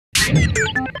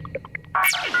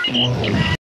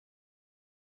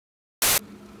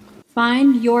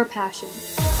Find your passion.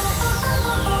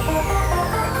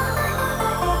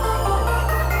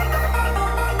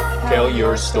 Tell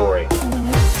your story.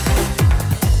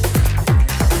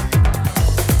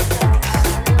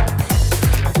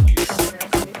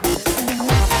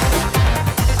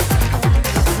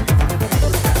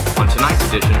 On tonight's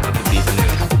edition of the Beaver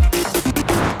News.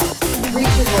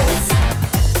 Reach your goals.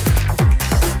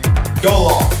 Go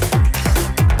long.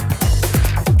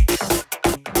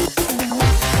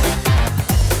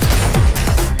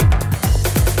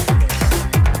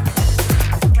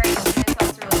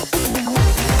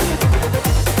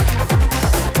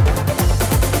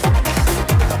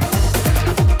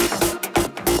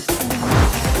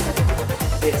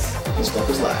 This is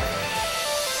Focus Live.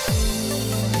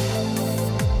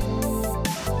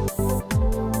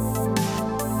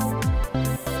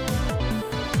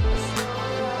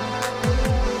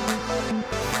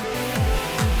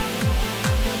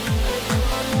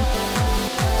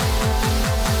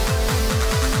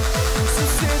 So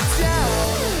sit down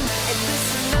and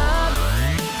listen up.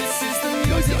 This is the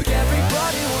music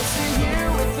everybody wants to hear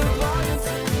with the volume.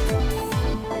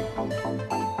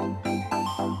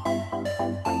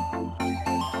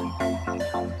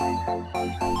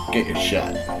 Get your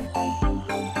shot.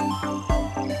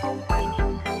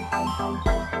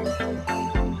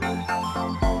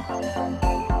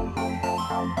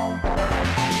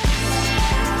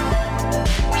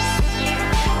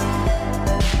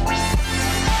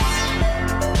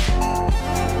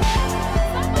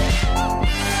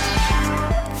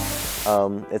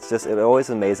 It always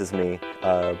amazes me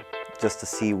just to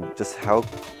see just how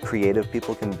creative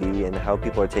people can be and how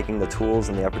people are taking the tools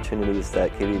and the opportunities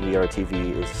that KBVR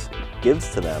TV gives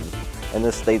to them, and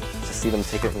just see them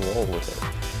take it and roll with it.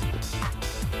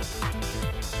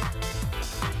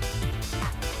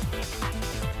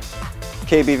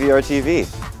 KBVR TV,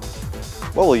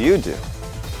 what will you do?